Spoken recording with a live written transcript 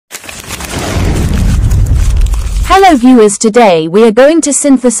Hello viewers, today we are going to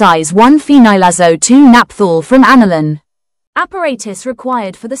synthesize 1-phenylazo-2-naphthol from aniline. Apparatus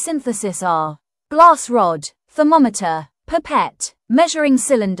required for the synthesis are glass rod, thermometer, pipette, measuring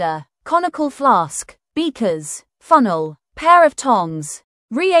cylinder, conical flask, beakers, funnel, pair of tongs.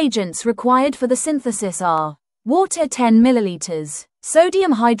 Reagents required for the synthesis are water 10 ml,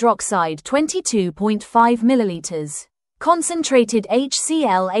 sodium hydroxide 22.5 ml, concentrated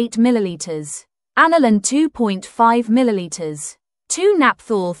HCl 8 ml, aniline 2.5 ml,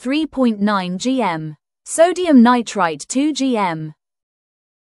 2-naphthol 3.9 gm, sodium nitrite 2 gm.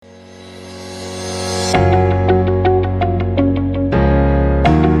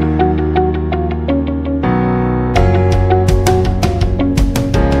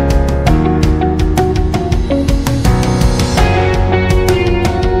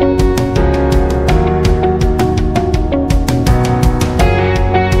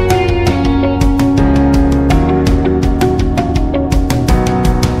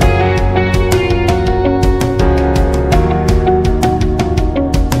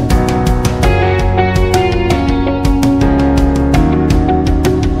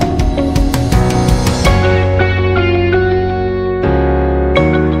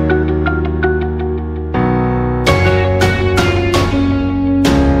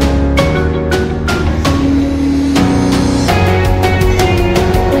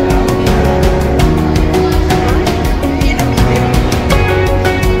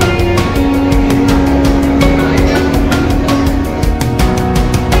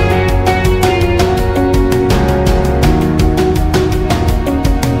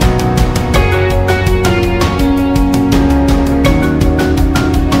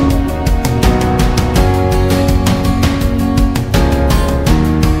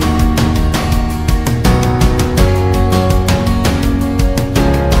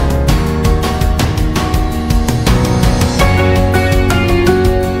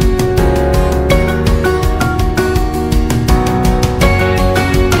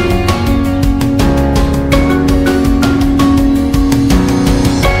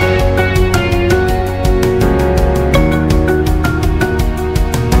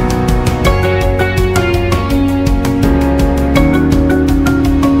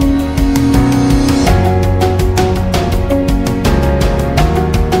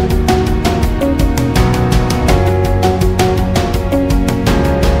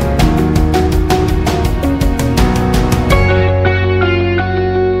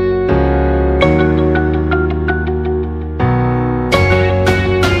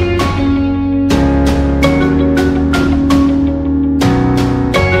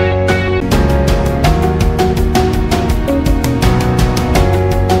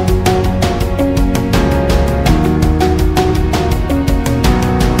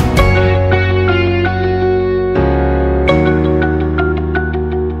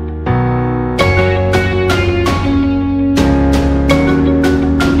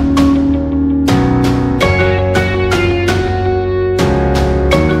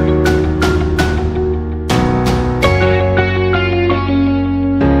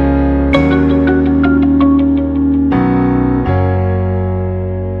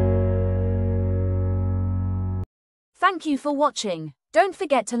 Thank you for watching. Don't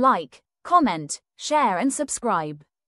forget to like, comment, share and subscribe.